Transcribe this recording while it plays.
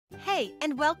Hey,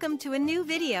 and welcome to a new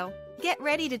video. Get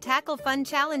ready to tackle fun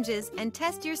challenges and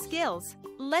test your skills.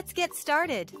 Let's get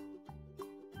started.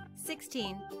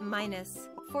 16 minus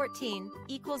 14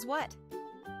 equals what?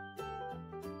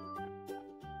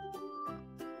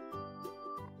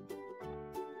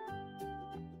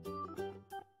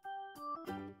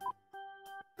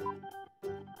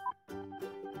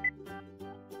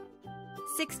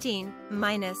 (16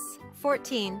 minus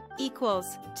 14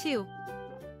 equals 2).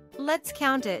 Let's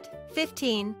count it.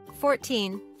 15,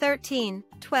 14, 13,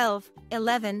 12,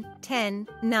 11, 10,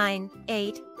 9,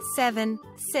 8, 7,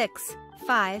 6,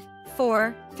 5,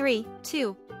 4, 3,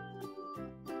 2.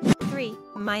 3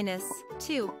 minus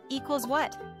 2 equals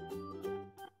what?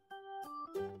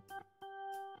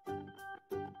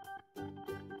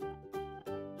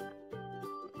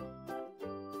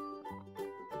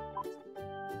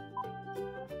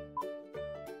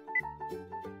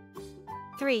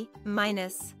 (3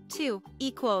 minus 2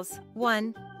 equals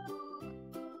 1).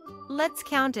 Let's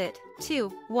count it. 2,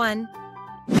 1.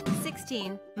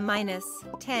 16 minus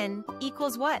 10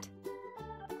 equals what?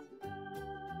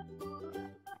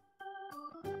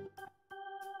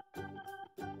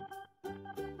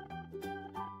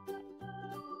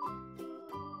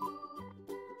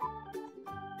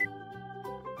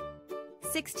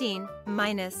 (16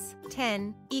 minus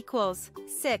 10 equals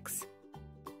 6).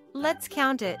 Let's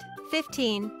count it.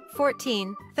 15,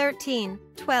 14, 13,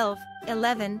 12,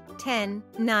 11, 10,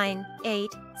 9, 8,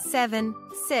 7,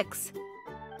 6.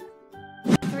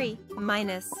 3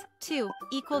 minus 2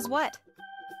 equals what?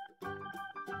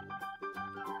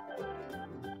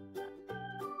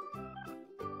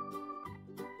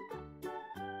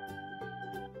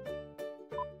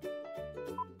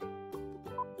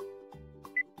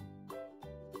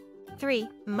 (3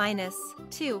 minus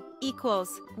 2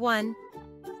 equals 1).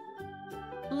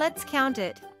 Let's count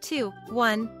it. 2,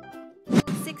 1.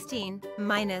 16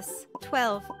 minus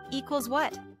 12 equals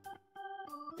what?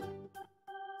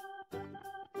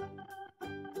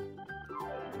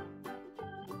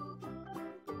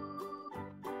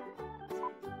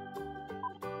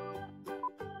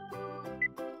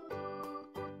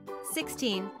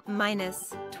 (16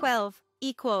 minus 12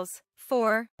 equals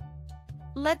 4).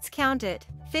 Let's count it.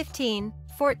 15,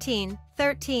 14,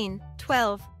 13,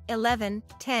 12, 11,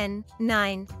 10,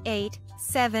 9, 8,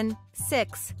 7,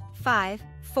 6, 5,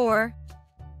 4.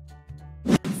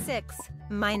 6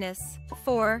 minus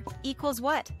 4 equals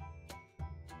what?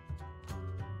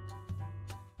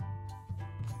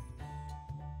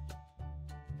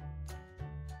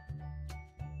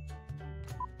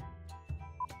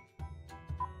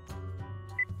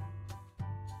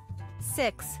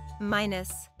 (6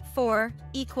 minus 4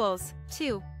 equals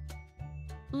 2).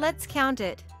 Let's count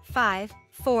it. 5,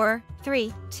 4,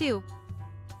 3, 2.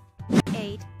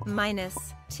 8 minus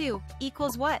 2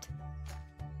 equals what?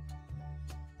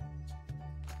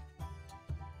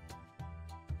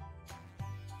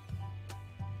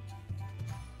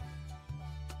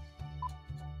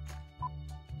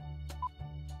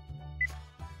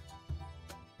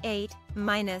 (8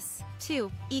 minus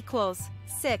 2 equals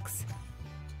 6).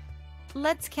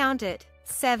 Let's count it.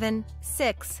 7,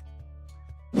 6.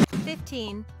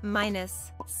 15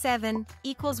 minus 7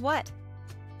 equals what?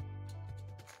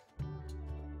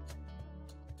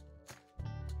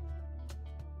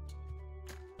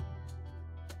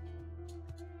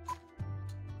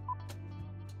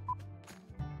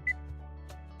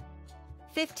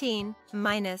 (15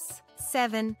 minus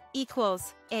 7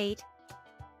 equals 8).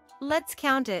 Let's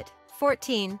count it.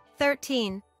 14,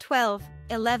 13, 12,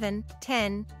 11,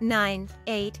 10, 9,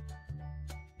 8.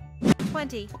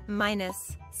 20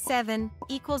 minus 7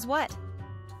 equals what?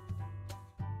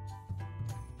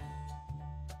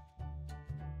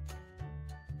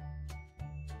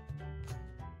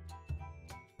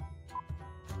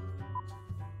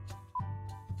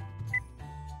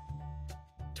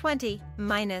 (20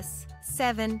 minus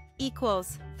 7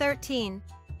 equals 13).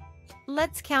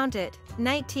 Let's count it.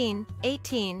 19,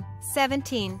 18,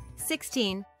 17,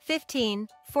 16, 15,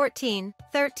 14,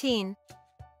 13.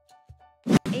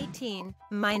 18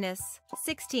 minus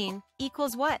 16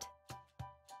 equals what?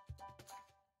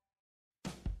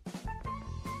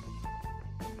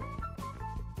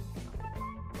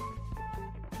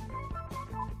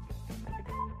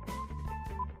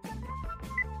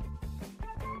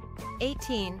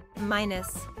 (18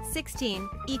 minus 16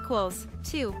 equals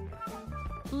 2).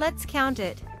 Let's count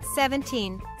it.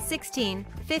 17, 16,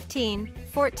 15,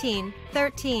 14,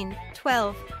 13,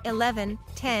 12, 11,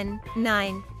 10,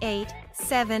 9, 8,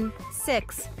 7,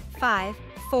 6, 5,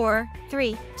 4,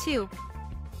 3, 2.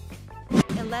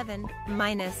 11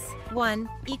 minus 1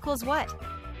 equals what?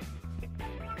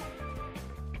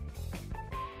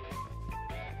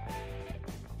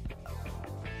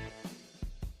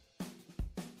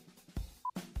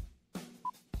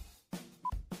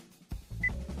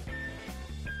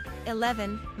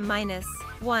 11 minus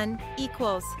 1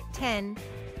 equals 10.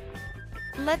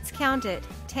 Let's count it.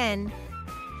 10.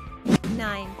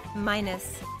 9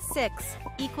 minus 6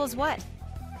 equals what?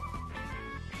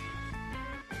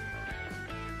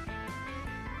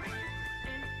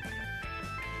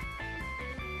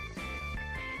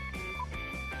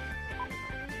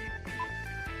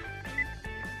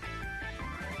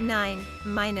 Nine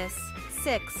minus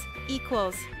 6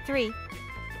 equals 3.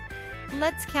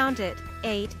 Let's count it.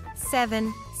 8,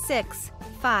 7, 6,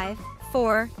 5,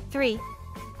 4, 3.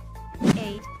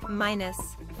 8 minus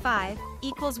 5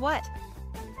 equals what?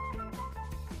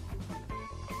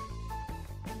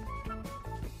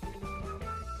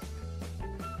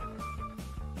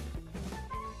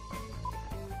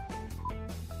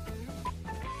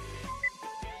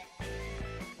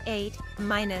 Eight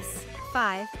minus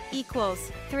 5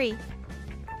 equals 3.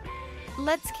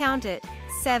 Let's count it.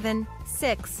 7,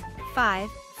 6, 5,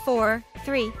 4,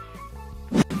 3.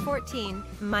 14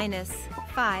 minus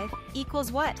 5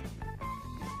 equals what?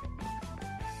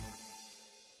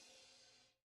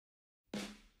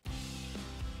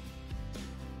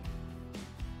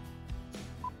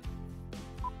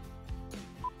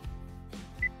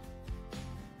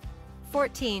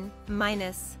 Fourteen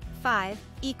minus 5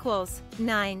 equals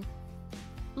 9.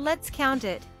 Let's count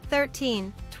it.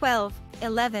 13, 12,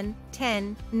 11,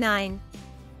 10, 9.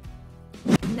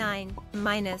 9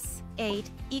 minus 8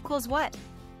 equals what?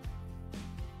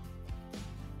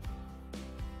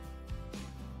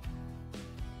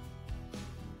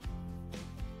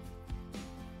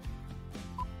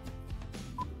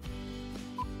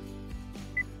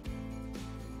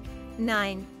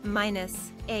 Nine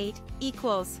minus 8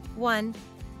 equals 1.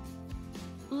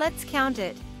 Let's count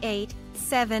it. 8,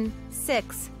 7,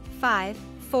 6, 5,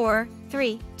 4,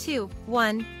 3, 2,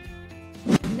 1.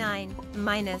 9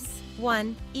 minus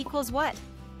 1 equals what?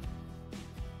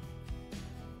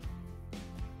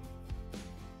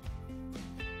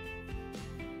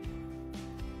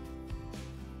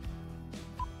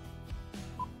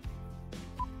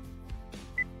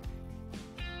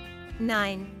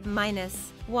 Nine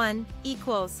minus 1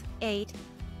 equals 8.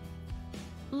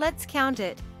 Let's count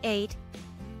it. 8.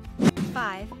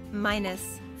 5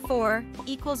 minus 4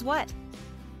 equals what?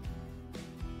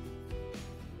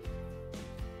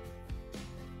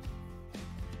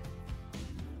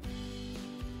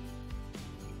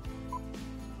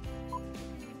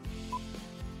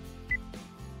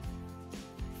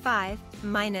 Five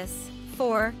minus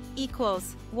 4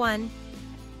 equals 1.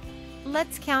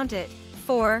 Let's count it.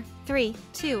 4, 3,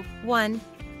 2, 1.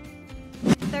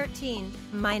 13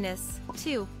 minus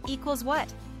 2 equals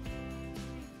what?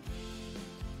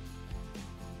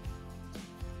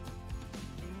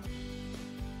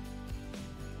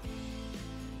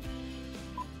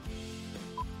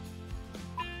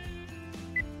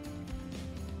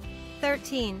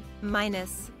 Thirteen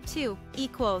minus 2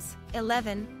 equals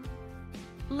 11.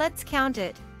 Let's count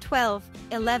it. 12,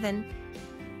 11.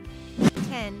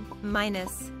 10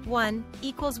 minus 1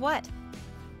 equals what?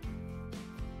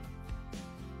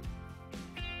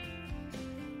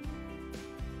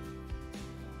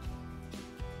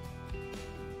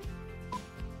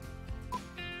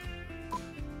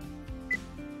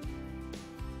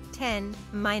 Ten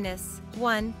minus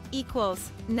 1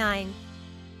 equals 9.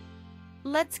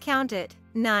 Let's count it.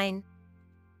 9.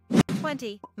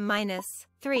 20 minus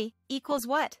 3 equals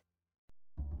what?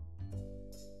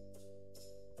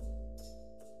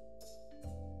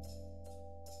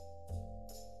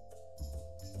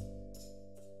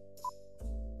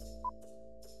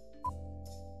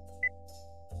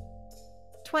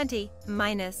 Twenty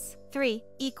minus 3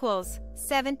 equals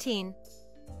 17.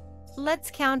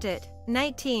 Let's count it.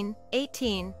 19,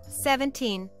 18,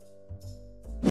 17,